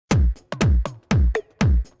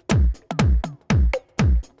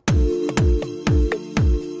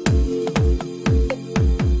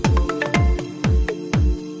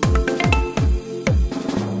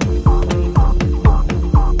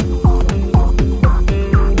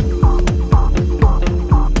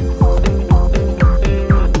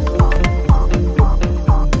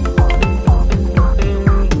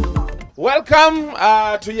Welcome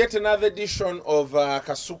to yet another edition of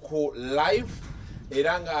Kasuku Live.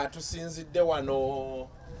 Eranga tusinzidde wano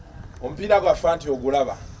ompira gwa fanti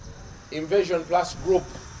ogulaba. Invention Plus Group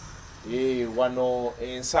wano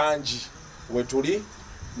ensanji wetuli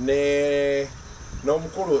ne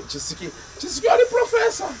n'omukulu Kisiki. Kisiki ali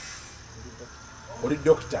professor. Oli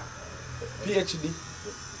doctor. PhD.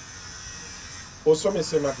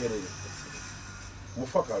 Osomese Makerere. Mu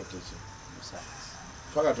faculty.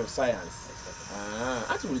 Faculty of Science.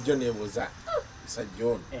 Ati bulijjo nebuuza. Sir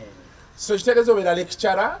John. So kitegeeza obeera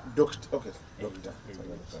lecturer, doctor. Okay, doctor.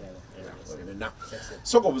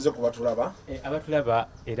 So kobuze ku batulaba. Abatulaba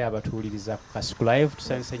era abatuuliriza ku Kasuku Live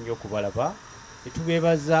tusanyuse nnyo okubalaba.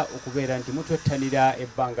 Tubeebaza okubeera nti mutwettanira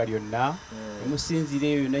ebbanga lyonna. Emusinzira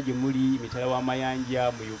eyo yonna gye muli mitala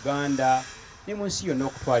w'amayanja mu Uganda ne mu nsi yonna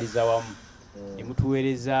okutwaliza wamu. Ne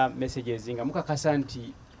mutuweereza messages nga mukakasa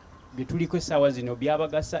nti bituliko essaawa zino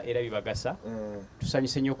byabagasa era bibagasa.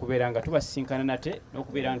 Tusanyuse nnyo okubeera nga tubasinkana nate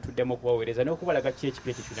n'okubeera nga tuddemu okubaweereza n'okubalaga ki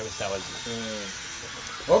ekipya ekitulina essaawa zino.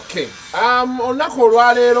 Okay. Olunaku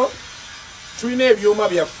olwaleero tulina ebyuma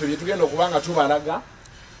byaffe bye tugenda okuba nga tubalaga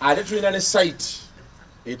ate tulina ne site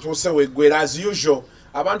etuuse weggwera as usual.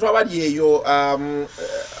 Abantu abali eyo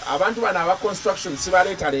abantu bano aba construction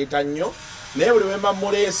sibaleetaleeta nnyo naye buli wemba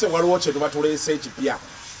muleese waliwo kye tuba tuleese ekipya.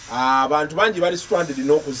 Abantu bangi bali stranded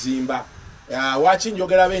n'okuzimba. Waki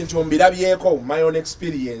njogera benti ombirabyeko my own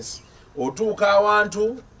experience. Otuuka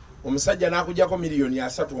awantu omusajja n'akuggyako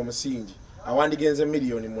 $3,000,000 omusingi awandigenze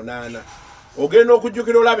 $8,000,000. Ogenda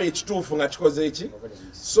okujjukira olaba ekituufu nga kikoze eki.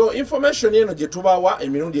 So information eno gye tubawa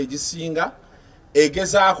emirundi egisinga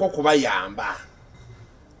egezaako kubayamba.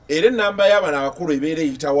 Era ennamba y'abana abakulu ebeera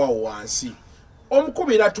eyitawo wansi.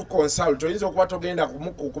 Omukubira tu consult oyinza okuba togenda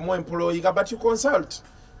kumu employee nga but you consult.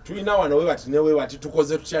 Tulina wano webati ne webati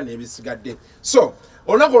tukoze tutya n'ebisigadde. So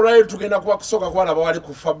olunaku olwaleero tugenda kuba kusooka kwalaba wali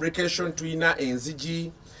ku fabrication tulina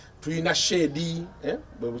enzigi tulina shade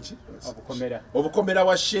bwebuki obukomera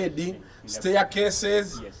wa shade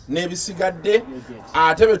staircases n'ebisigadde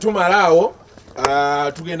ate bwe tumalaawo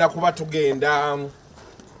tugenda kuba tugenda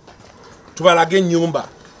tubalaga ennyumba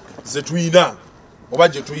ze tuyina oba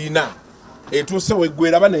gye tuyina etuuse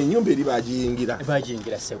weggwera bana ennyumba eri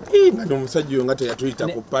bagiyingira sebo nga n'omusajja oyo nga teyatuyita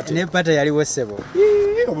ku pate ne pate yaliwo sebo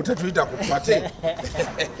obutatuyita ku pate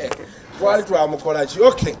twali twamukola ki.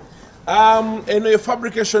 Okay. Eno ye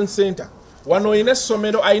fabrication center wano oyina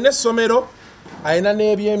essomero ayina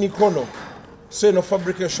n'ebyemikono so eno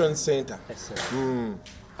fabrication center.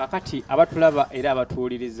 Kakati abatulaba era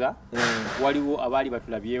abatuuliriza waliwo abaali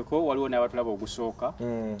batulabyeko waliwo n'abatulaba ogusooka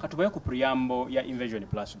katubaye ku preamble ya Invention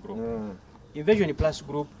Plus Group. Invention Plus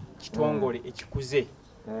Group kitongole ekikuze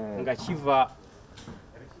nga kiva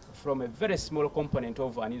from a very small component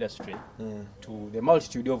of an industry to the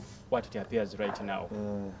multitude of what it appears right now.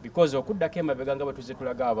 Because okuddako emabega nga batuze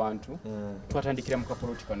tulaga abantu twatandikira mu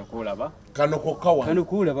kapoloti kano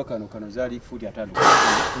kulaba kano zaali futi 5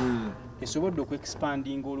 esobodde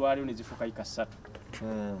okuexpanding olwaleero ne zifuuka ika 3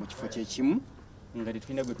 mu kifo kyekimu nga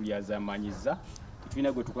tetulina gwe tulyazamanyiza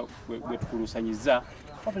tetulina gwe tukulusanyiza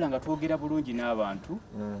wabula nga twogera bulungi n'abantu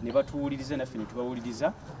ne batuwuliriza naffe ne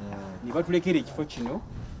tubawuliriza ne batulekera ekifo kino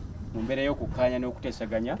mu mbeera y'okukkaanya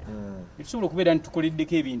n'okuteesaganya ne tusobola okubeera nti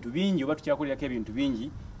tukoleddeko ebintu bingi oba tukyakolerako ebintu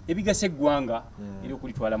bingi ebigasa eggwanga era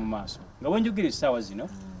okulitwala mu maaso. Nga bwe njogera essaawa zino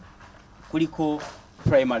kuliko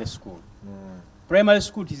primary school. Primary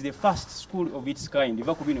school is the first school of its kind.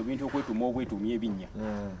 Eva ku bino bintu okwetuuma obwetuumya ebinnya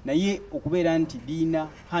naye okubeera nti liina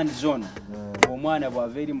hands on omwana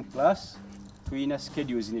bw'ava eri mu class tuyina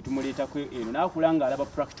schedules ne tumuleetako eno n'akula nga alaba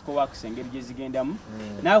practical works engeri gye zigendamu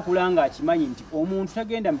n'akula nga akimanyi nti omuntu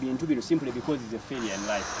tagenda mu bintu bino simply because is a failure in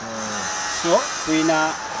life. So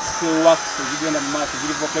tuyina skill works ezigenda mu maaso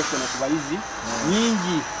ziri vocational ku bayizi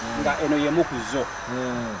nyingi nga eno y'emu ku zo.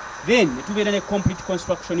 Then ne tubeera ne complete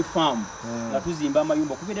construction farm nga tuzimba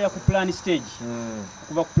amayumba okubeerera ku plan stage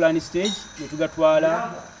okuva ku plan stage ne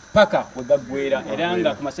tugatwala paka we gaggwera era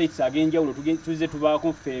nga ku masites ag'enjawulo tuze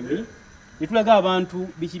tubaako fembi ne tulaga abantu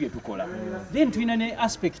biki bye tukola. Then tulina ne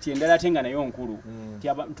aspect endala ate nga nayo nkulu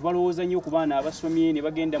tubalowooza nnyo ku baana abasomye ne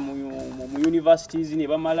bagenda mu universities ne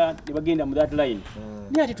bamala ne bagenda mu that line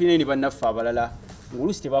naye ate tulina ne bannaffe abalala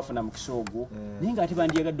ng'oluusi tebafuna mukisa ogwo naye ng'ate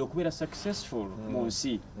bandyagadde okubeera successful mu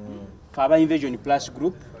nsi fe aba Invention Plus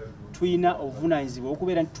Group tulina obuvunaanyizibwa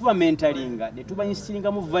okubeera tuba mentalinga ne tuba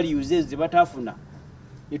instillingamu values ezo ze bataafuna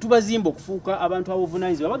ne tubazimba okufuuka abantu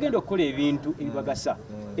abobuvunaanyizibwa bagenda okukola ebintu ebibagasa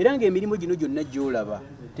era ng'emirimu gino gyonna gy'olaba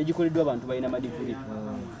tegikoleddwa abantu balina madiguli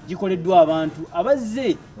gikoleddwa abantu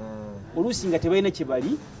abazze oluusi nga tebalina kye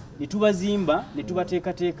bali ne tubazimba ne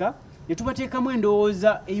tubateekateeka ne tubateekamu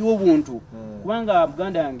endowooza ey'obuntu kubanga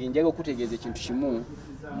Buganda yange njaga okutegeeza ekintu kimu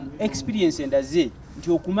experience endaze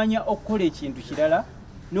nti okumanya okukola ekintu kirala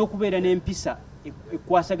n'okubeera n'empisa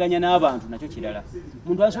ekwasaganya n'abantu nakyo kirala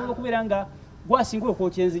muntu asobola okubeera nga gwasinga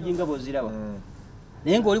okwokya enzigi nga bw'oziraba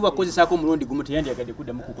naye ng'oli bwakukozesaako omulundi gumu teyandyagadde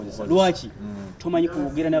kuddamu kukozesa lwaki tomanyi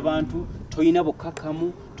kwogera n'abantu toyina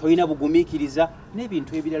bukkakkamu toyina bugumiikiriza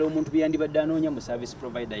n'ebintu ebirala omuntu bye yandibadde anoonya mu service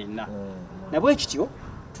provider yenna nabwe kityo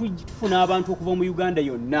tufuna abantu okuva mu Uganda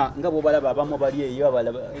yonna nga bw'obalaba abamu bali eyo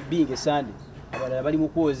binge sande abalala bali mu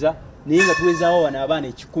kwoza naye nga tuwezaawo wano abaana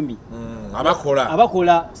 10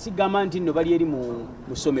 abakola sigamba nti nno bali eri mu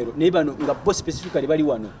ssomero naye bano nga bo specifically bali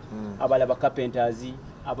wano abalala ba carpenters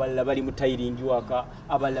abalala bali mu tiling work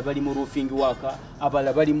abalala bali mu roofing work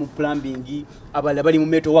abalala bali mu plumbing abalala bali mu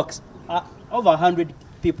metal works over 100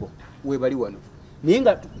 people we bali wano naye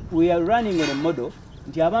nga we are running on a model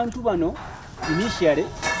nti abantu bano initially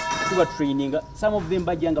tuba training some of them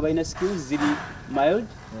bajja nga balina skills ziri mild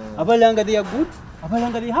abalala nga they are good abalala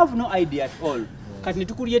nga they have no idea at all kati ne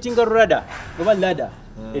tukuliyetinga rada oba ladder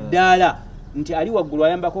eddaala nti ali waggulu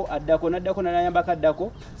ayambako addako naddako n'ayambako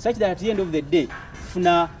addako such that at the end of the day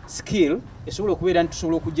funa skill esobola okubeera nti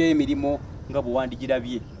tusobola okugyayo emirimu nga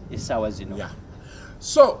bwewandikirabye essaawa zino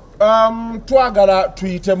so twagala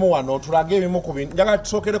tuyitemu wano tulage ebimu ku bintu njagala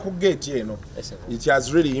tusookere ku gate eno it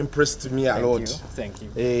has really impressed me a lot. Thank you.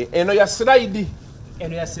 Eno ya slide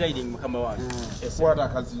eno ya sliding mukama wange kwata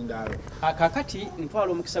akazindaalo kakati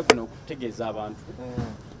ntwala omukisa guno okutegeeza abantu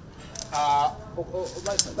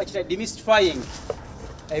bakita demystifying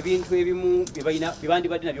ebintu ebimu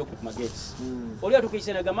bibandibadde nabyo ku mageti oli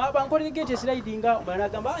atukise nagamba bankolere gate slidinga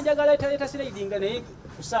banagamba njagala etaleta slidinga naye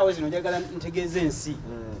ku ssaawa zino njagala ntegeeza ensi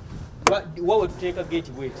wawe tuteeka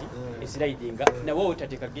gate bweti slidinga na wawe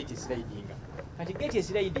tateeka gate slidinga kati gate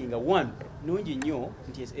slidinga 1 nungi nnyo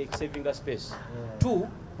nti saving space 2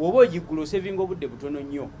 woba ogigula osavinga obudde butono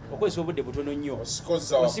nnyo okozesa obudde butono nnyo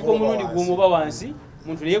osika omulundi gumuba wansi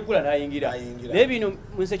muntu neyeggula n'ayingira naye bino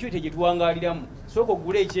mu security gye tuwangaaliramu sooka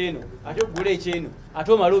oggula ekyeno ate oggula ekyeno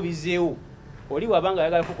ate omala obizeewo oli wabanga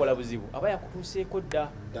ayagala kukola buzibu aba yakutuuseeko dda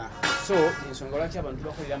so ensonga lwaki abantu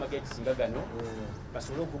bakolera amageti singa gano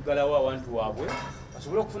basobole okuggalawo awantu waabwe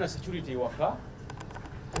basobole okufuna security ewaka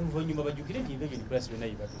oluvannyuma bajjukire nti Invention Plus byonna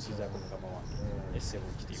bibatuusizaako mukama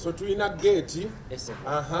wange so tulina gate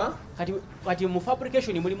kati mu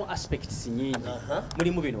fabrication mulimu aspects nyingi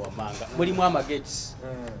mulimu bino wammanga mulimu amagates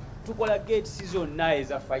tukola gates zonna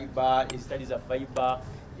eza fiber ezitali za fiber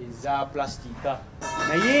eza plastica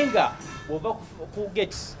naye nga bw'ova ku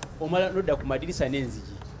gates omala nodda ku madirisa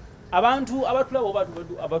n'enzigi abantu abatulaba oba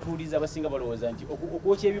abatuuliza abasinga balowooza nti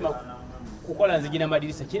okwokya ebyuma kukola nzigi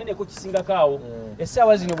n'amadirisa kineneko kisingakaawo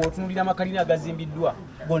essaawa zino bw'otunuulira amakalina agazimbiddwa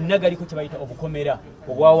gonna galiko kye bayita obukomera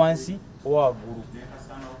obwa wansi obwa waggulu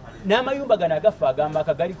n'amayumba gano agafa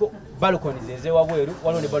agambaka galiko balconies ez'ewabweru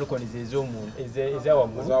waliwo ne balconies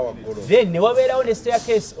ezawaggulu then ne wabeerawo ne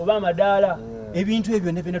staircase oba amadaala ebintu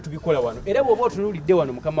ebyo byonna tubikola wano era bw'oba otunuulidde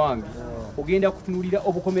wano mukama wange ogenda kutunuulira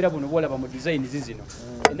obukomera buno bwolaba mu designs zino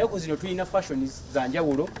ennaku zino tulina fashions za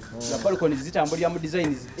njawulo nga balconies zitambulira mu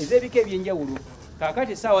designs ez'ebika ebyenjawulo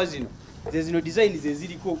kaakati essaawa zino zezino designs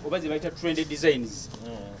eziriko oba ze bayita trended designs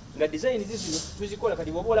nga designs zino tuzikola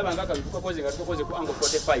kati bw'oba olaba nga akabi tukakoze nga tukakoze ku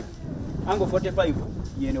angle 45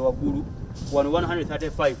 yeno waggulu wano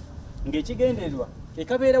 135 ng'ekigendererwa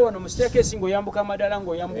ekabeera wano mu staircase ng'oyambuka amadaala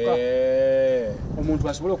ng'oyambuka omuntu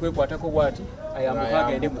asobole okwekwatako bw'ati ayambuka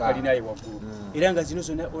agende mu kalinaye waggulu era nga zino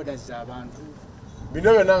zonna orders z'abantu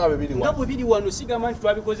bino byonna nga bwe biri wano sigamba nti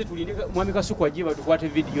twabikoze tulinde mwami Kasuku agiba tukwate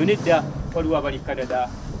vidiyo nedda waliwo abali Canada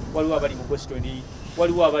waliwo abali mu Boston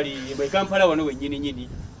waliwo abali mu Kampala wano wennyininyini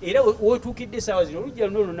era wotuukidde essaawa zino olujja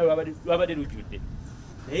luno lwonna lwabadde lujjudde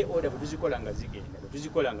naye order bwe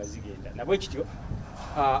tuzikola nga zigenda nabwe kityo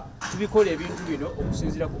tubikola ebintu bino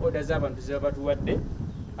okusinziira ku order z'abantu ze batuwadde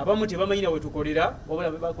abamu tebamanyina we tukolera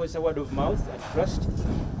wabula bakozesa word of mouth and trust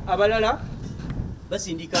abalala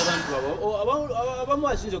basindika abantu abamu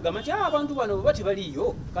asinza okugamba nti abantu bano baba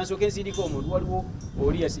tebaliyo kansooka ensindika omuntu waliwo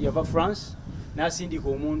oli yava France n'asindika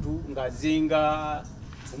omuntu ng'azenga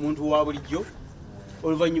omuntu wa bulijjo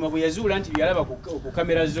oluvannyuma bwe yazuula nti byalaba ku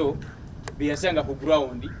kamera zo bye yasanga ku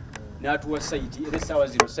ground n'atuwa site era essaawa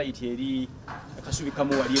zino site eri akasubi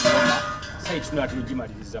kamu wali ebulama site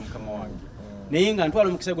tunatugimaliriza mukama wange naye nga ntwala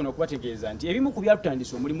omukisa guno okubategeeza nti ebimu ku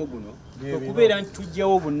byatutandisa omulimu guno okubeera nti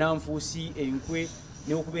tujjawo bunnanfuusi enkwe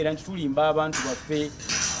n'okubeera nti tulimba abantu baffe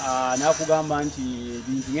n'akugamba nti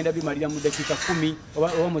bintu ngenda bimalira mu ddakiika 10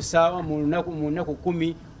 oba mu ssaawa mu nnaku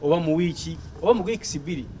 10 oba mu wiiki oba mu wiiki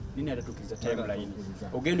 2 nina atatuukiriza timeline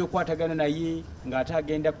ogenda okukwatagana naye ng'ate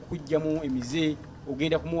agenda kukugjamu emize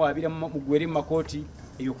ogenda kumuwaabira mugwere mu makooti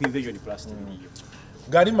eyo ku Invention Plus tebiriyo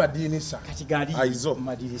gali madinisa kati gali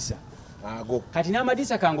madirisa ago kati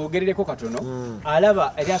n'amadirisa kangogerereko katono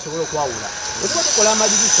alaba eri asobola okwawula okuba tukola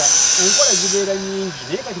amadirisa enkola zibeera nyingi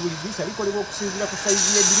naye kati buli dirisa likolebwa okusinziira ku sayizi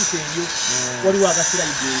y'eddirisa eryo waliwo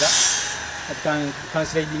agasirayidinga kati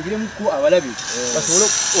kansilayidingiremuku abalabi basobole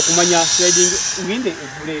okumanya sliding ngende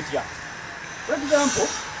eggula etya for example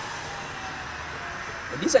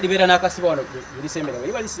eddirisa libeera n'akasiba wano erisembera bwe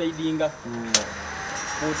liba lislidinga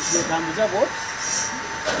otambuza bo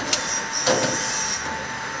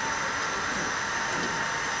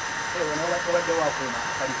obadde wakuuma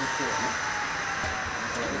kalikuteena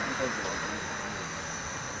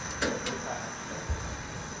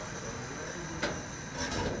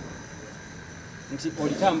nti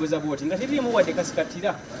olitambuza bwoti nga teririmu wadde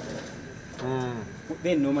kasikatira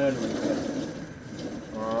then nomala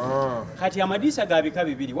kati amadirisa ga bika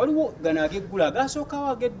bibiri waliwo gano ageggula agasookawo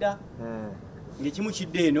agedda ng'ekimu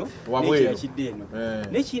kidde eno n'ekira kidde eno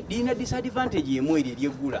lirina disadvantage emu eri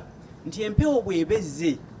eryeggula nti empewo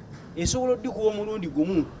bw'ebezze esobola oddikuwa omulundi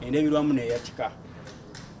gumu endabirwamu neyatika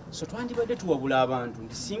so twandibadde tuwabula abantu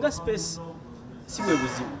nti singa space si bwe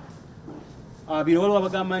buzibu bino waliwo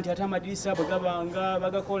abagamba nti ate amadirisa bwe gabanga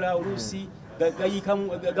bagakola oluusi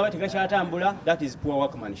gaba tegakyatambula that is poor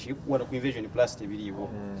workmanship wano ku Invention Plus tebiriiwo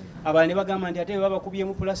abalala ne bagamba nti ate baba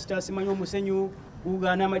bakubyemu plasita simanyi omusenyu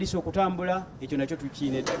gugaana amadirisa okutambula ekyo nakyo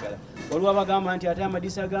tukiina eddagala waliwo abagamba nti ate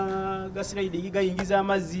amadirisa ga sliding gayingiza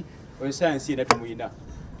amazzi oyo sayansi era tumuyina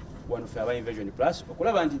wano ffe aba Invention Plus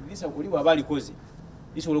okulaba nti dirisa kuliwa aba alikoze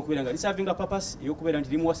lisobola okubeera nga liservinga purpose ey'okubeera nti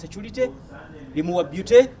limuwa security limuwa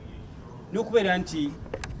beauty n'okubeera nti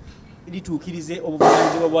lituukirize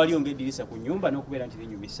obuvunaanyizibwa bwaliyo ng'eddirisa ku nnyumba n'okubeera nti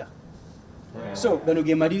linyumisa so gano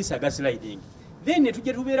ge madirisa aga sliding then ne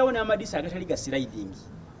tujja tubeerawo n'amadirisa agatali ga sliding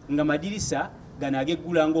nga madirisa gano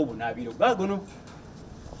ageggula ng'obunaabiro gaagono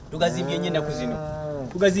tugazimbye nnyo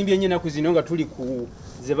ennaku zino nga tuli ku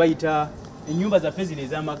ze bayita ennyumba zaffe zino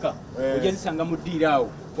ez'amaka ojja zisanga mu ddiiro awo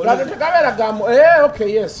waliwo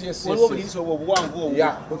obudirisa obwo obuwanvu obwo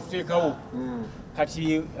bwetuteekawo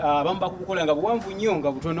kati abamu bakubukola nga buwanvu nnyo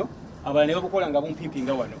nga butono abalala ne babukola nga bumpimpi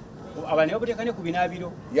nga wano abalala ne babuteeka ne ku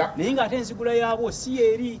binaabiro naye ng'ate enzigula yaabwo si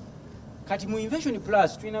eri kati mu Invention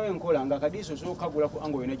Plus tulinawo enkola nga akadiisa osobola okukagula ku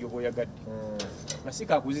ango yonna gy'oba oyagadde nga si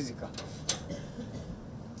kakuzizika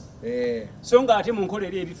so nga ate mu nkola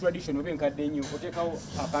eri eri tradition oba enkadde ennyo oteekawo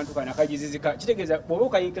akantu kano akagizizika kitegeeza bw'oba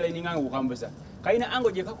okayinkalayininga nga bukambuza kalina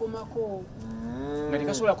ango gye kakomako nga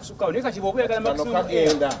tekasobola kusukkawo naye kati bw'oba oyagala maximum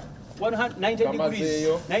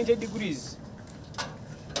 90 degrees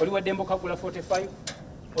oliwa dembo kagula 45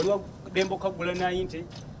 oliwa dembo kagula 90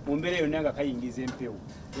 mu mbeera yonna nga kayingiza empewo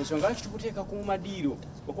ensonga lwaki tukuteeka ku madiiro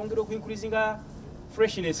okwongera okuincreasinga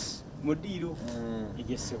freshness mu ddiiro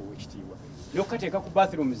egessewo ekitiibwa n'okukateeka ku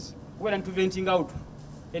bathrooms kubeera ntuventing out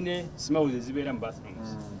ene smells ezibeera mu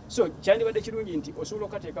bathrooms so kyandibadde kirungi nti osobola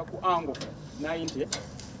okukateeka ku ango 90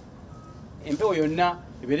 empewo yonna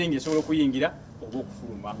ebeere ng'esobola okuyingira oba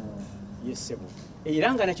okufuluma yessebo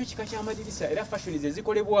era nga nakyo kika ky'amadirisa era fashions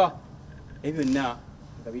ezikolebwa ebyonna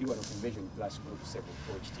nga biri wano ku Invention Plus kusebo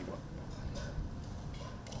ekitiibwa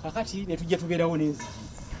kakati ne tujja tubeerawo n'enzigi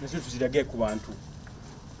nazo tuzirage ku bantu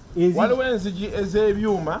waliwo enzigi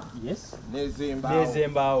ez'ebyuma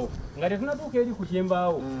n'ezembaawo nga tetunatuuka eri ku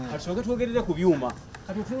kyembaawo kati soke twogerere ku byuma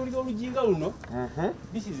kati otunuulira olujinga luno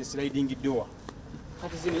this is a sliding door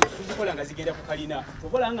kati zino tuzikola nga zigenda ku kalina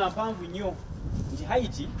tokola nga mpanvu nnyo nti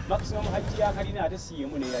height maximum height ya kalina ate si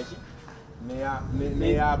yemu neyaki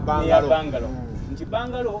neya bangalo nti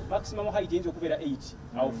bangalo maximum height eyinza okubeera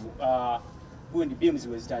 8 gundi beams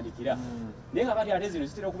we zitandikira naye nga kati ate zino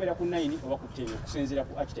zitera okubeera ku 9 oba ku 10 okusinziira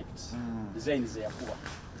ku architects design ze yakuba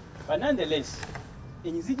but nonetheless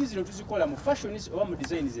enzigi zino tuzikola mu fashions oba mu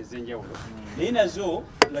designs ez'enjawulo naye nazo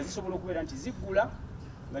nga zisobola okubeera nti ziggula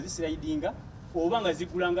nga zislidinga oba nga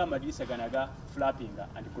ziggula nga amadirisa gano aga flapping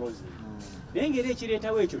and closing naye ng'era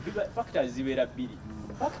ekireetawo ekyo factors zibeera bbiri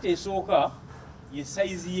factor esooka ye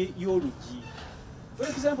size y'oluggi for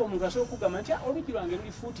example omuntu asobola okugamba nti oluggi lwange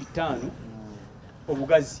luli fuuti 5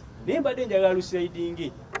 obugazi naye mbadde njagala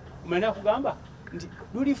luslidinge omala nakugamba nti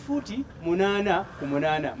luli fuuti 8 ku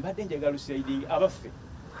 8 mbadde njagala lusliding abaffe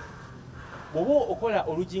bw'oba okola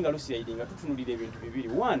oluggi nga luslidinga tutunulira ebintu bibiri.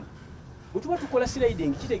 One, bwe tuba tukola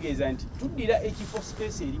sliding kitegeeza nti tuddira ekifo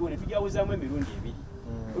space eriwo ne tujawuzaamu emirundi ebiri.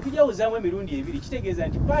 Bwe tujawuzaamu emirundi ebiri kitegeeza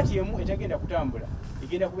nti paati emu etagenda kutambula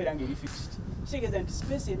egenda kubeera ng'eri fixed. Kitegeeza nti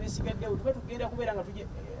space eba esigaddewo tuba tugenda kubeera nga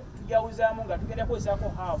tujawuzaamu nga tugenda kukozesaako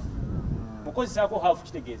half. Okukozesaako half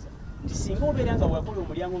kitegeeza nti singa obeera nga wakola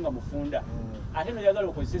omulyango nga mufunda ate noyagala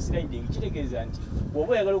okozesa sliding kitegeeza nti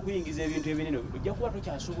bw'oba oyagala okuyingiza ebintu ebinene ojja kuba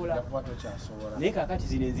tokyasobola. Naye kaakati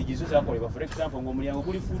zino enzigi zo zaakolebwa for example ng'omulyango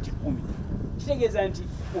guli fuuti 10 kitegeeza nti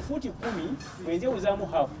mu fuuti 10 bwe njawuzaamu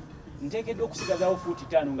half nteekeddwa okusigazaawo fuuti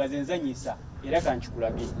 5 nga ze nzanyiisa era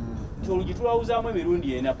kankikulage nti olugi tulwawuzaamu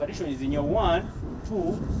emirundi ena partition zinye 1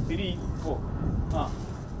 2 3 4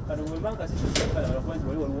 kati bwembanka sisalaalakubanti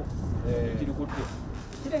wali waliwo kirikutte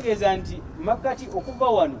kitegeeza nti makkati okuva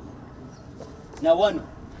wano na wano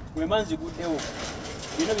bwemba nziguddewo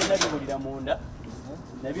bino byonna bibulira munda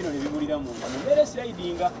na bino ne bibulira munda mumbeera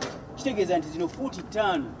slidinga kitegeeza nti zino fuuti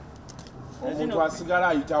 5 omuntu asigala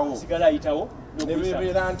ayitawo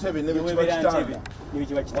nebebeera ntebe nebikiba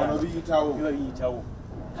biyitawo.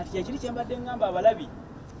 Kati kyekiri kyembadde ngamba abalabi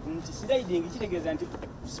nti sliding kitegeeza nti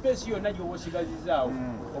space yonna gyoba osigazizaawo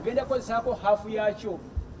ogenda kukozesaako hafu yakyo.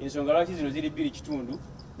 Ensonga lwaki zino ziri 2.5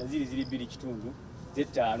 naziri ziri 2.5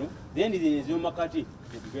 z5 then zino makati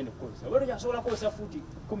tugenda kukozesa. Oba tokyasobola kukozesa fuuti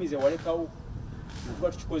 10 ze walekawo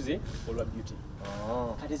tuba tukikoze olwa beauty.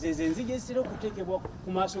 Kati zezo enzigi ezitera okuteekebwa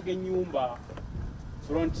ku maaso g'ennyumba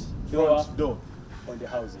front door on the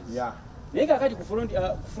houses. Naye kakati ku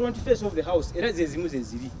front face of the house era zezimu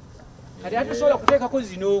zeziri. Kati ate tusobola kuteekako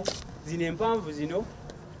zino empanvu zino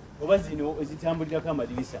oba zino ezitambulirako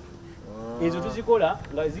amadirisa. Ezo tuzikola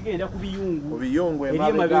nga zigenda ku biyungu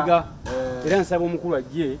emabega. Era nsaba omukulu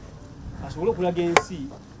ajje asobole okulaga ensi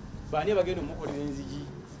baani bagenda omukolera enzigi.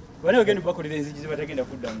 Baani bagenda bakolera enzigi zebatagenda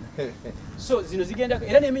kuddamu. So zino zigenda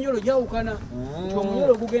era n'eminyolo gyawukana nti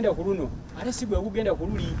omunyolo ogugenda ku luno ate si gwe ogugenda ku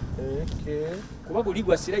luli. Kuba guli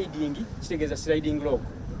gwa sliding kitegeeza sliding lock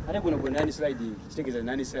ate guno gwe nani sliding kitegeeza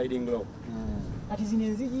nani sliding lock. Kati zino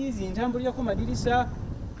enzigi zintambulirako madirisa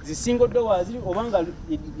zisingo doors obanga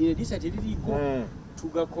edirisa teririiko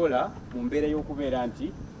tugakola mu mbeera y'okubeera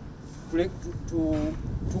nti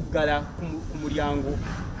tuggala ku mulyango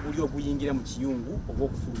buli oguyingira mu kiyungu oba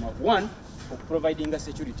okufuluma. 1 okuprovidinga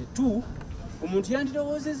security. 2 omuntu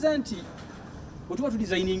yandirowoozezza nti otuba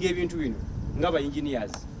tudesigninga ebintu bino ng'aba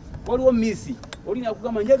engineers waliwo mithi olina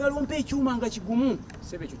kugamba njagala ompe ekyuma nga kigumu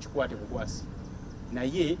sebe ekyo kikwate bukwasi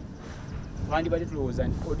naye twandibadde tulowooza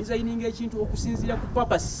nti odesigninga ekintu okusinziira ku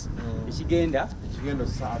purpose ekigenda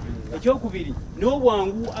serving. Ekyokubiri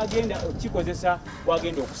n'obwangu agenda okukikozesa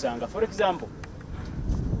bwagenda okusanga. For example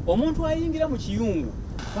omuntu ayingira mu kiyungu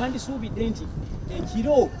twandisuubidde nti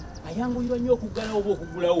ekiro ayanguyirwa nnyo okuggalawo oba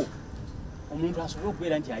okugulawo omuntu asobole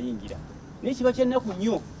okubeera nti ayingira. Naye kiba kyennaku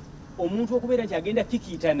nnyo omuntu okubeera nti agenda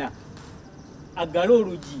kikiitana aggale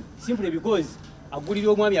oluggi simply because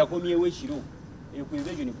agulira omwami akomyewo ekiro. Eyo ku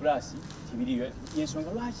Invention Plus kibiriyo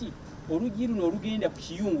yensonga lwaki oluggi luno olugenda ku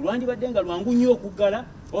kiyungu lwandibadde nga lwangu nnyo okuggala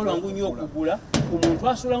oba lwangu nnyo okugula omuntu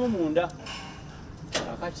asulamu munda.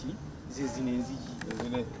 Kakati ze zino enzigi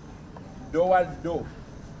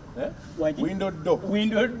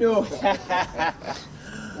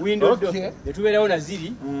window door netubeerawo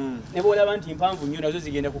naziri ne bwolaba nti mpanvu nnyo nazo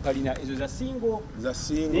zigenda ku kalina ezo za singo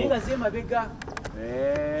naye nga zeemabega.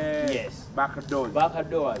 Back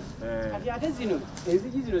doors. Kati ate zino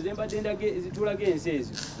enzigi zino zembadde zitulaga ensi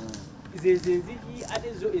ezo zezo enzigi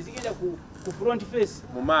ate zo ezigenda ku front face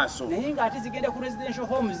mu maaso naye nga ate zigenda ku residential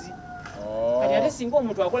homes. Kati ate singa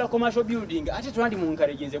omuntu akola commercial building ate twandi mu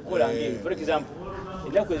nkaregenze kukola ngeri. For example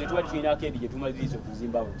ennaku ezo tuba tulina akeedi gye tumaliriza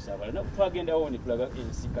okuzimba obusaabala naku twagendawo ne tulaga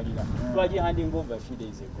ensi kalina twaje handing over a few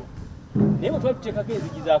days ago. Naye bwe tuba tuteekako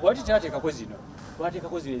enzigi zaako ate twateekako zino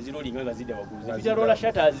twateekako zino ezirolinga nga zidda waggulu zipita roller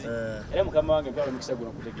shutters. Era mukama wange mpala omukisa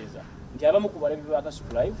guno kutegeeza nti abamu ku balabi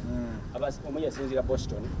bakasupply omu yasinzira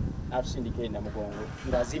Boston n'atusindika Namugongo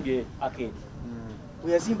ng'azimbye akeedi.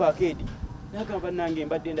 Bwe yazimba akeedi n'agamba bannange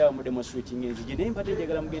mbadde ndaba mu demonstrating enzigi naye mbadde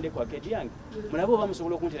njagala mugende ku akeedi yange mulabe oba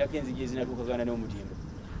musobola okunteerako enzigi ezinatuukagana n'omutindo.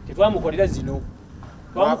 Tetwamukolera zino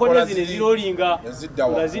twamukolera zino ezirolinga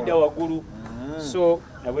nga zidda waggulu. So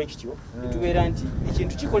nabwe kityo tubeera nti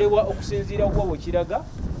ekintu kikolebwa okusinziira kuba bwekiraga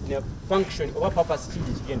ne function oba purpose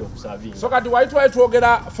kiki kigenda okuservinga. So kati waitwali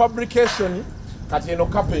twogera fabrication kati eno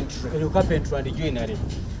carpentry and joinery.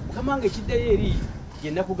 Mukama wange ekiddayo eri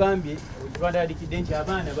gye nakugambye twandadikidde nti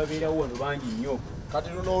abaana babeerawo wano bangi nnyo. Kati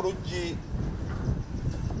luno oluggi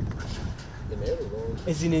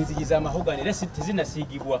ezino enzigi z'amahogany era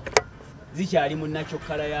tezinnasiigibwa zikyali mu nakyo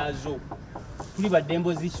kala yaazo tuli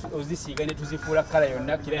baddembo ozisiiga ne tuzifuula kala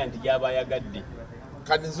yonna kira nti gyaba ayagadde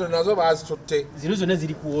kati zino nazo bazitutte zino zonna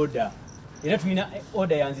ziri ku oda era tulina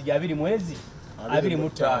oda ya nzigi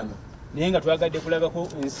 25 naye nga twagadde kulagako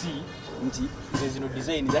nsi nti zino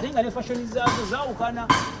designs ate nga ne fashion zaazo zaawukana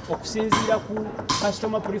okusinziira ku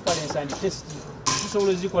customer preference and test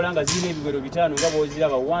tusobola zikola nga zirina ebiwero 5 nga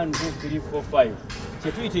bwoziraba 1 2 3 4 5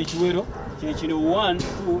 kyetuyita ekiwero kyekino 1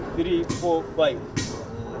 2 3 4 5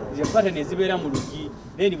 zepatene ezibeera mu lugi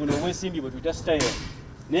then buno obwesimbi bwe tuyita style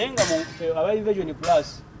naye nga aba Invention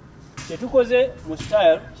Plus kyetukoze mu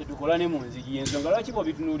style kyetukola ne mu nzigi ensonga lwaki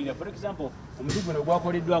bwobitunuulira for example omuti guno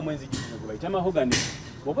gwakoleddwamu enzigi zino gwe bayita mahogany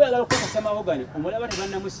bw'oba oyagala okukozesa mahogany omulaba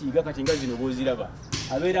tebannamusiiga kati nga zino bw'oziraba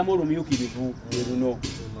abeeramu olumyukirivu luno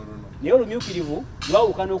naye olumyukirivu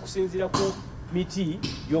lwawukana okusinziira ku miti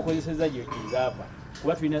gy'okozeseza gyezaava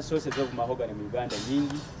kuba tulina sources of mahogany mu Uganda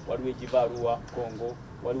nyingi waliwo egiva Arua Congo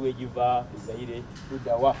waliwo egiva Zaire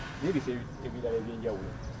Ludawa n'ebifo ebirala ebyenjawulo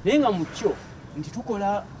naye nga mu kyo nti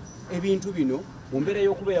tukola ebintu bino mu mbeera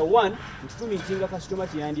y'okubeera 1 nti tumiitinga kasitoma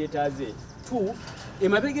tiyandyeetaaze 2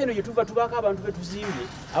 emabega eno gye tuva tubaako abantu betuzimbye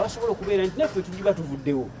abasobola okubeera nti naffe tuli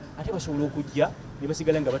batuvuddewo ate basobola okujja ne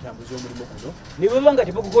basigala nga batambuza omulimu guno ne bweba nga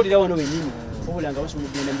tebagukolera wano bennyini obula nga basobola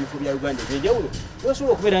okugenda mu bifo bya Uganda ebyenjawulo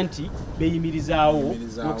basobola okubeera nti beeyimirizaawo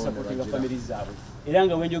n'okusapotinga famiri zaabwe era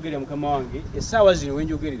nga wenjogerera mukama wange essaawa zino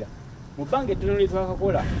wenjogerera mu bbanga ettono lye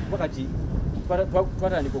twakakola kuba kati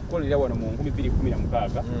twatandika okukolera wano mu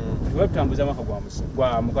 2016 tuba tutambuza mwaka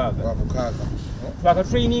gwa mukaaga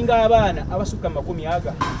twakatraininga abaana abasukka mu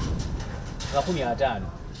 50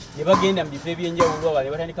 ne bagenda mu bifo ebyenjawulo abala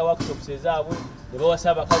ne batandika workshops ezaabwe ne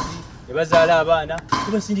bawasa abakazi ne bazaala abaana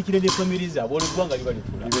ne basindikira ne famiri zaabwe olw'eggwanga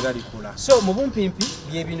liba likula so mu bumpimpi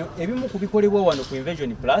byebino ebimu ku bikolebwa wano ku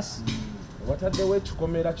Invention Plus wataddewo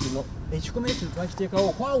ekikomera kino twakiteekawo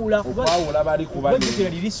okwawula bali kubadde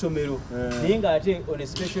liri ssomero naye ng'ate on a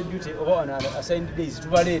special duty oba on assigned days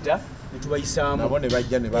tubaleeta ne tubayisaamu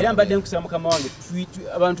era mbadde nkusaba mukama wange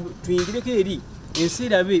abantu tuyingireko eri ensi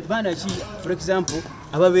erabe baana ki for example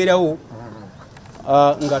ababeerawo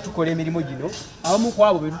nga tukola emirimu gino abamu ku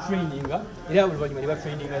abo betutraininga era oluvannyuma ne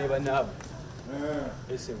batraininga ne bannaabo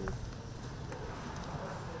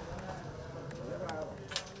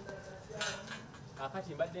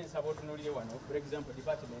akati mbadde nsaba otunuulire wano for example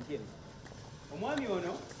department eri omwami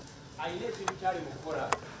ono ayina ekintu kyali mu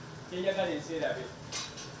kukola kyenjagala ensi erabe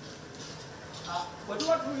bwe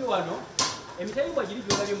tuba tuli wano emitayibwa giri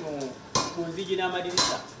gyolabye mu nzigi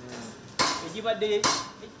n'amadirisa egibadde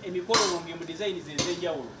emikololonge mu designs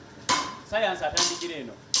ez'enjawulo sayansi atandikira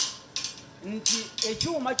eno nti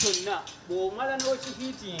ekyuma kyonna bw'omala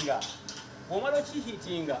n'okihiitinga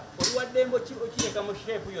oluwaddembo okireka mu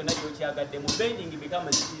shape yonna gy'okyagadde mu bending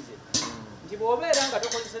becomes easy nti bw'obeera nga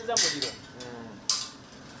tokozesezza muliro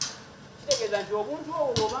kitegeeza nti obuntu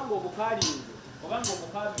obwo bw'obanga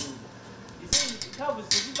obukaabirinze kavu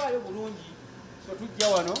zivaayo bulungi so tujja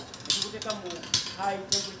wano netukuteeka mu high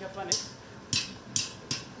temperature furnace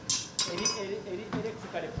eri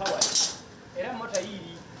electrically powered era mota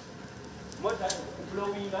yiri mota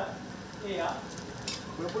blowinga air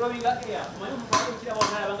manyi omuntu ekiraba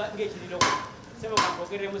nalaba ng'ekiriroko sebe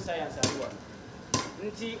kankogereremu science ali wano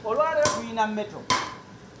nti olwaleero tulina meto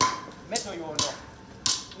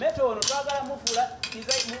ono twagala mufuula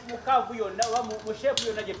mu kaavu yonna oba mu sheepu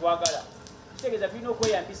yonna gye twagala kitegeeza tulina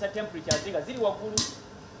okweyambisa temperatures nga ziri waggulu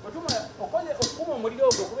okukuma omuliro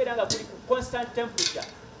ogwo okubeera nga guli constant temperature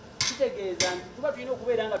kitegeeza nti tuba tulina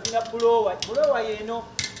okubeera nga tulina bulowa yeno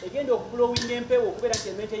egenda okubulowinga empewo okubeera nti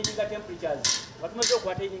emaintaininga temperatures nga tumaze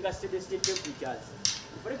okuataininga steady state temperatures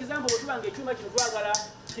for example bwetuba nga ekyuma kino twagala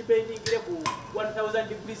kibendingire ku 1000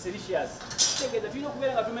 degrees Celsius kitegeeza tulina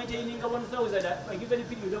okubeera nga tumaintaininga 1000 a given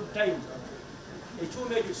period of time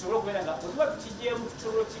ekyuma ekyo kisobola okubeera nga bwetuba tukijjeemu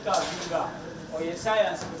tusobola okukikaavinga oyo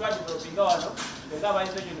science bwetwadevelopinga wano nga aba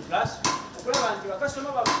Invention Plus okulaba nti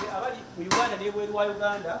bakasitoma baffe abali mu Uganda n'ebweru wa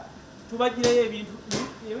Uganda tubagireyo ebintu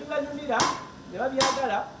ebibanyumira ne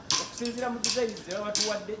babyagala okusinziira mu designs ze baba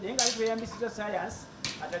tuwadde naye nga tweyambisiza science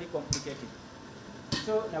atali complicated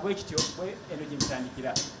so nabwe kityo bwe eno gye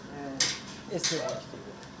bitandikira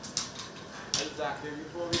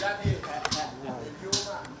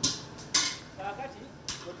kakati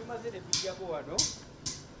bwe tumaze ne tujjako wano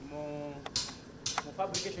mu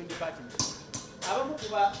fabrication department abamu ku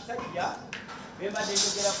basajja bembadde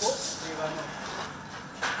njogerako be bano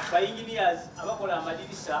ba engineers abakola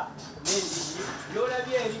amadirisa n'enzigi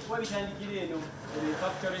byolabye eri kuba bitandikira eno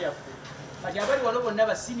factory yaffe kati abali wano bonna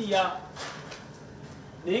basiniya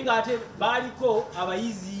naye ng'ate baaliko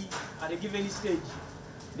abayizi at a given stage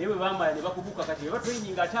naye bwe bamala ne bakubuka kati be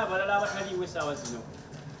batraininga ate abalala abataliiwo essaawa zino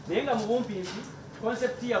naye nga mu bumpimpi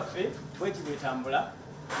konsepti yaffe bweti bwetambula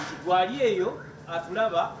nti gwali eyo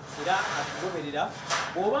atulaba era atugoberera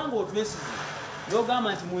bw'oba ng'otwesize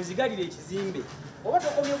n'ogamba nti munzigalire ekizimbe oba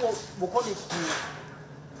tokomye bukomi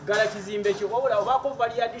kugala kizimbe kyo wabula obaako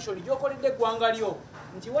vali addition gy'okoledde eggwanga lyo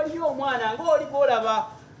nti waliyo omwana ng'oli gw'olaba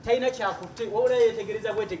talina kyakutte wabula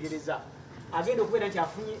yeetegereza bwetegereza agenda okubeera nti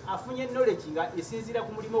afunye knowledge nga esinziira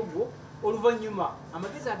ku mulimo gwo oluvannyuma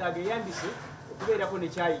amagezi ago ageyambise okubeerako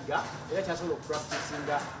nekyayiga era kyasobola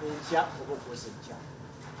okupracticinga enkya oba okukosa enkya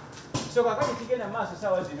so kakati kigenda maaso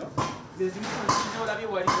saawa zino zezimu olabye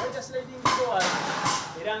wali walita sliding doors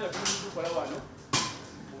era nga tukola wano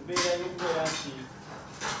mu mbeera y'okubeera nti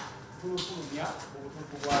tulufulumya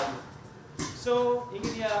obutuufu bwabyo so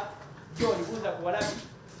engeri ya John buuza ku balabi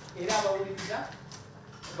era abawuliriza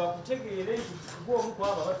bakutegeere nti gw'omu ku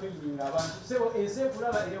abo abatweyiringa abantu sebo ensi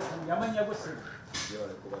ekulaba era okulumya amannya go sebo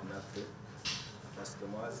yebaleko bannaffe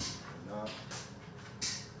customers na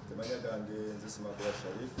temanya gange nze Simagola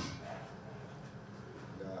Sharif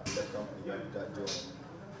nga era kampuni yayita John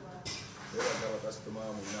yebaza abakasitoma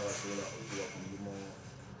mwenna abasobola okuba ku mirimu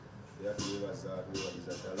era tubebaza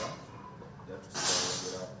tuwebaliza ddala era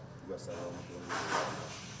tusibaongera tubasaba omutonde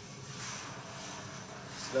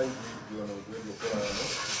slide yono twebyokola wano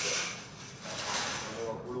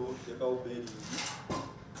waggulu tekawo beeringi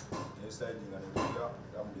slide nga nengira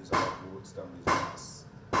tambuliza waggulu sitambuliza wansi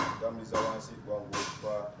tambuliza wansi kwangu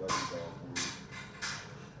okufa twaziza waggulu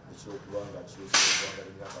ekyokuba nga kyosobola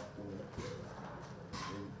emyaka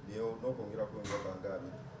 10 n'okwongerako emyaka nga 2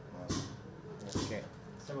 maaso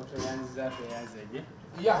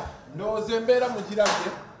ndowooza embeera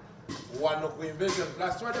mugirabye wano ku Invention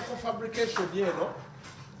Plus tubaddeko Fabrication eno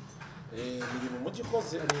emirimu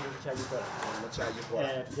mugikoze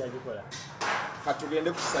mukyagikola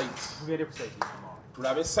katugende ku site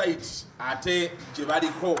tulabe site ate gye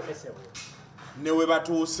baliko ne we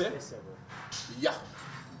batuuse ya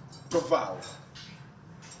tovaawo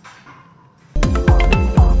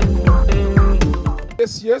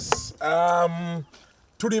yes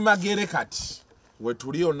tuli magere kati we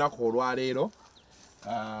tuli olunaku olwaleero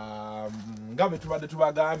nga bwe tubadde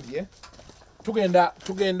tubagambye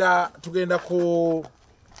tugenda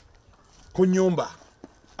ku nyumba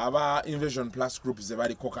aba Invention Plus Group ze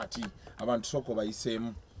baliko kati abantu soko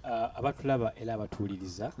bayiseemu abatulaba era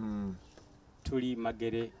abatuuliriza tuli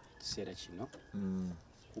magere kiseera kino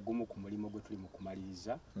kugumu ku mulimu gwe tuli mu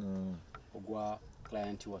kumaliriza ogwa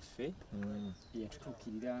client waffe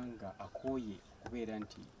yatutuukirira nga akooye okubeera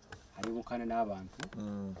nti aliwukana n'abantu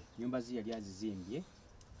nyumba ze yali azizimbye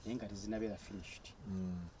naye nga tezinabeera finished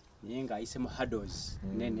naye nga ayisemu hurdles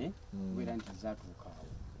nene okubeera nti zaatuukaawo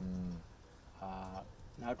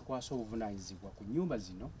n'atukwasa obuvunaanyizibwa ku nyumba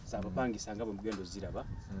zino zaabapangisa nga bwe mugendo ziraba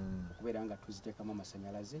okubeera nga tuziteekamu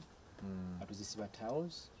amasanyalaze nga tuzisiba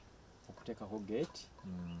towels okuteekako gate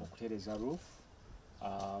okuteereza roof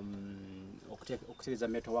okuteereza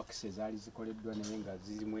metal works ezaali zikoleddwa naye nga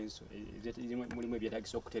mulimu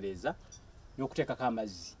ebyetagisa okutereeza n'okuteekako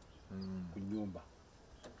amazzi ku nyumba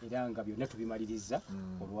era nga byonna tubimaliriza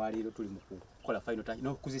olwaleero tuli mu kukola final touch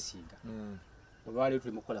n'okuzisiiga olwaleero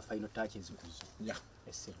tuli mu kukola final touch ezikuzo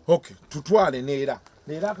okay tutwale neera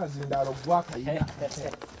akazindaalo gwakayina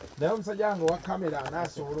naye omusajja wange wa kamera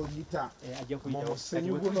anaasobola oyita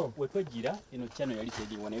musenyu guno wetwejjira eno channel yali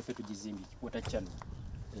tediwa naye ffe tugizimbye kikwota channel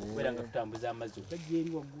okubeera nga tutambuza amazzi ogajja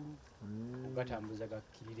eri waggulu ogatambuza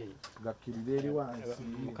gakkirire eri wansi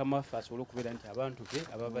mukama waffe asobole okubeera nti abantu be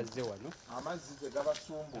ababazze wano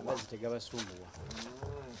amazzi tegabasumbuwa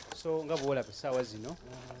so nga bwolaba essaawa zino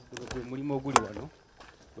gwe mulimu oguli wano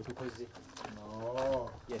gwe tukoze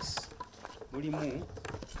yes mulimu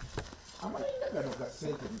amayinja gano ga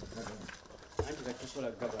ssente anti kati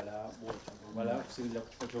tosobola gabala bwotyo obala okusinzira ku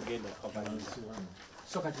kifo kyogenda okukavaliriza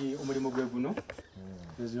so kati omulimu gwe guno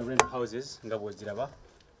zino rental houses nga bwoziraba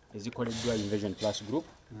ezikoleddwa Invention Plus Group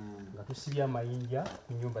nga tusibye amayinja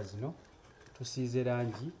ku nyumba zino tusiize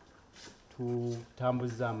langi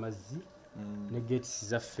tutambuza amazzi ne gates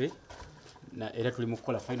zaffe era tuli mu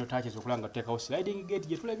kukola final touches okulaba nga tuteekawo sliding gate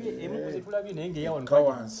gye tulabye emu ku zetulabye naye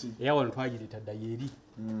ng'eyawano twagireta ddayo eri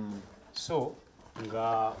so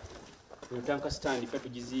nga tanka stand ffe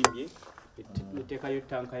tugizimbye neteekayo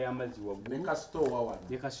tanka y'amazzi waggulu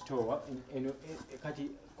ne kasitowa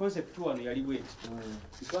kati concept wano yali bweti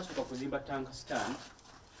twasooka kuzimba tanka stand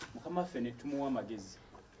mukama waffe ne tumuwa amagezi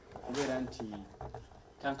okubeera nti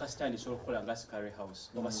tanka stand isobola okukola nga scary house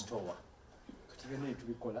oba stowa kati byonna ne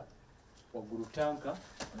tubikola waggulu tanka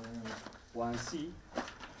wansi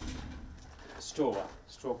store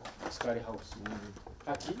stock sky house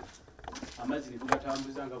kati amazzi ne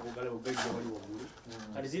tugatambuza nga bugala bugajja wali waggulu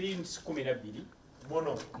kati ziri 12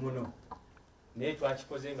 muno naye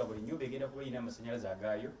twakikoze nga buli nyumba egenda kuba erina amasanyalaze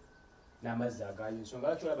agaayo n'amazzi agaayo ensonga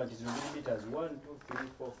lwaki olaba nti zino ziri meters 1 2 3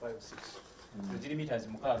 4 5 6 ziri meters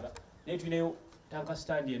 6 naye tulinayo tanka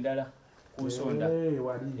standi endala ku nsonda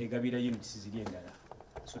egabira units ziri endala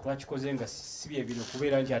so twakikoze nga si bye bino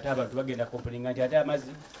kubeera nti ate abantu bagenda komponinga nti ate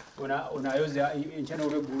amazzi onaayoza enkyana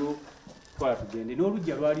olw'eggulu twala tugende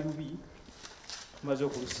n'olujja lwali lubi tumaze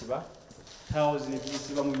okulusiba tiles ne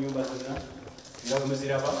tuzisiba mu nnyumba zonna nga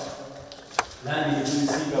muziraba landi ne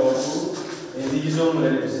tuzisiiga waggulu enzigi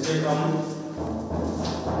z'omulala ne tuziteekamu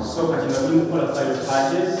so kati nga tuli mukola file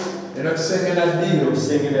patches era tusengera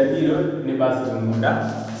ddiiro ne bathroom munda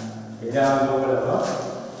era nga olaba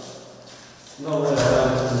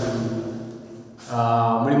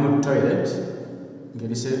mulimu toilet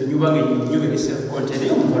nyumba ngeri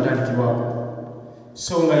self-contained omuntu atandikibwako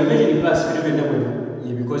so nga Invention Plus bino byonna bweno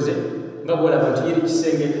yebikoze nga bwolaba nti yeri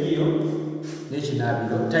kisenge ddiiro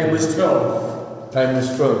n'ekinaabiro times 12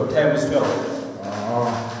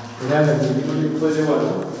 era nga bino bikoze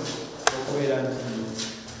wano okubeera nti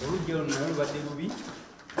olujja luno nayo lubadde lubi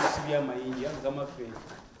tusibya amayinja mugamaffe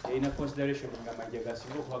yalina consideration nga amayinja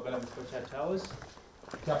gasinga okwagala mu kifo kya tiles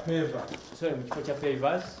mu kifo kya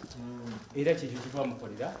pavers era kyekyo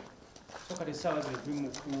kitwamukolera so kati essaawa zino tuli mu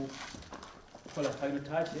kukola final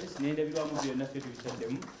touches n'endabirwamu byonna ffe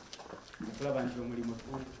tubitaddemu okulaba nti omulimu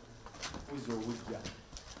tukuza obujja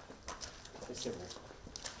esebo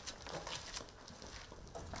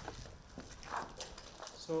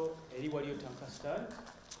so eri waliyo tanka stand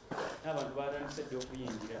n'abantu batandise dde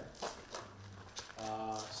okuyingira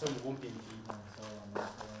so mukumpi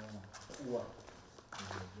wa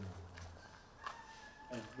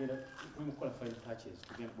tugenda tumukola fine touches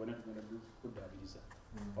tugenda bonna tugenda kuddaabiriza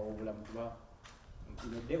obulamu kuba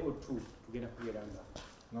in a day or two tugenda kubeera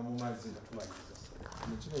nga mumazi tumaliriza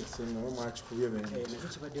mukino ekisenga mwakikubye nakyo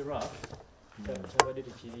kibadde rough kyabadde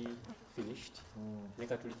tekiri finished naye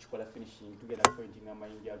ka tuli kikola finishing tugenda pointing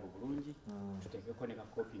amayinja ago bulungi tuteekeko ne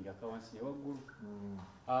kakoping akawansi ne waggulu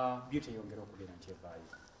beauty eyongera okubeera nti evaayo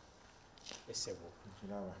essebo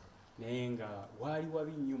naye nga waali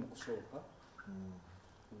wabi nnyo mu kusooka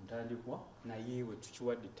ntandikwa naye we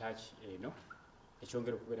tukiwadde touch eno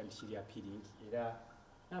ekyongera okubeera nti kiri appealing era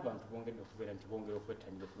n'abantu bongedde okubeera nti bongera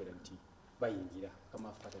okwettanira okubeera nti bayingira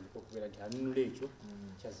kamafu atandika okubeera nti anunula ekyo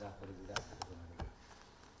kyazaakolerera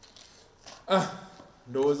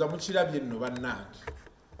ndowooza mukirabye nno bannange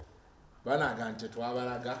banaga nti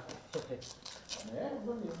twabalaga naye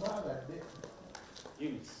bo nembagadde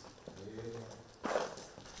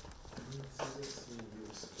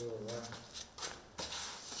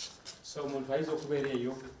so omuntu ayinza okubeera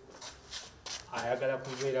eyo ayagala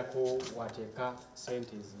kubeerako wateeka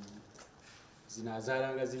sente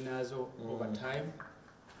zinaazaalanga zinaazo over time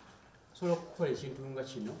sobola okukola ekintu nga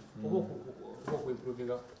kino oba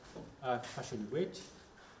okuimprovinga fashion weight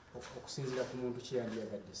okusinziira ku muntu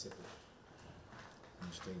kyeyandiyagadde sebo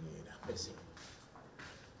nkitegeera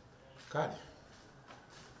kale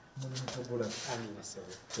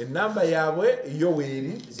enamba yaabwe yo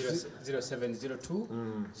weeri 0702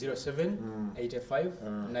 07 85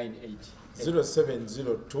 98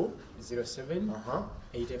 0702 07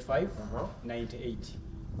 85 98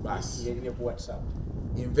 basi yerine ku WhatsApp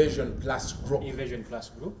Invention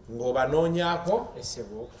Plus Group ng'obanoonyaako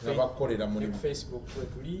nga bakolera mulimu Facebook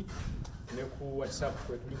kwetuli ne ku WhatsApp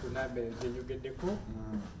kwetuli ku namba ezenyogeddeko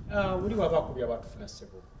buli wabakubya batufuna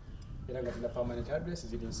sebo era nga tuna permanent address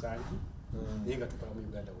ziri Nsangi naye nga tukola mu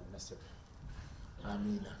Uganda wonna sebo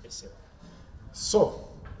amina esebo so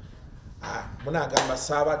munagamba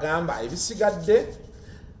saabagamba ebisigadde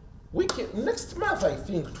next month I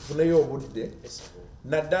think tufuneyo obudde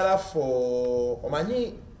naddala for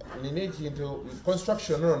omanyi nina ekintu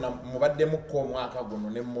construction ono mubaddemukko omwaka guno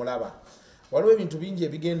ne mulaba waliwo ebintu bingi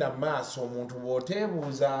ebigenda mu maaso omuntu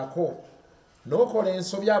bw'oteebuuzaako n'okola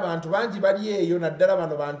ensobi abantu bangi bali eyo naddala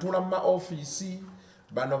bano bantuula mu ma-ofiisi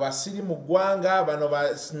bano basiri mu ggwanga bano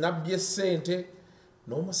banabbye ssente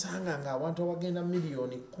n'omusanga ng'abantu abagenda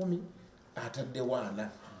miliyoni 10 atadde waana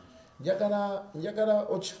njagala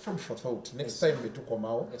food for thought next time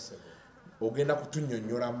betukomawo ogenda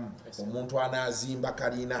kutunnyonnyolamu omuntu anaazimba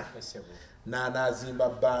kalina n'anaazimba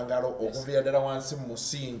bbangalo okuviira ddala wansi mu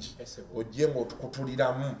musingi ojje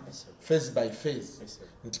ng'otukutuliramu face by face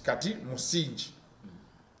nti kati musingi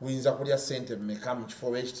guyinza kulya ssente mmeka mu kifo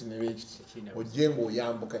bwekiti ne bwekiti ojje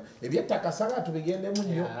ng'oyambuka ebyettaka saba tubigendemu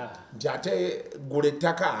nnyo nti ate gula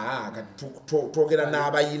ettaka twogera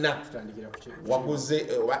n'abayina waguze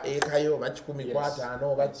oba ekayo oba 150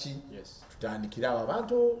 oba ki tutandikire abo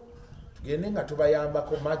abantu tugende nga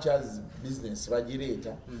tubayambako much as business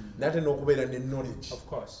bagireeta nate n'okubeera ne knowledge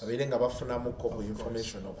babeere nga bafunamuko ku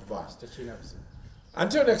information okuva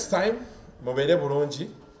until next time mubeere bulungi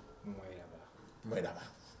mweraba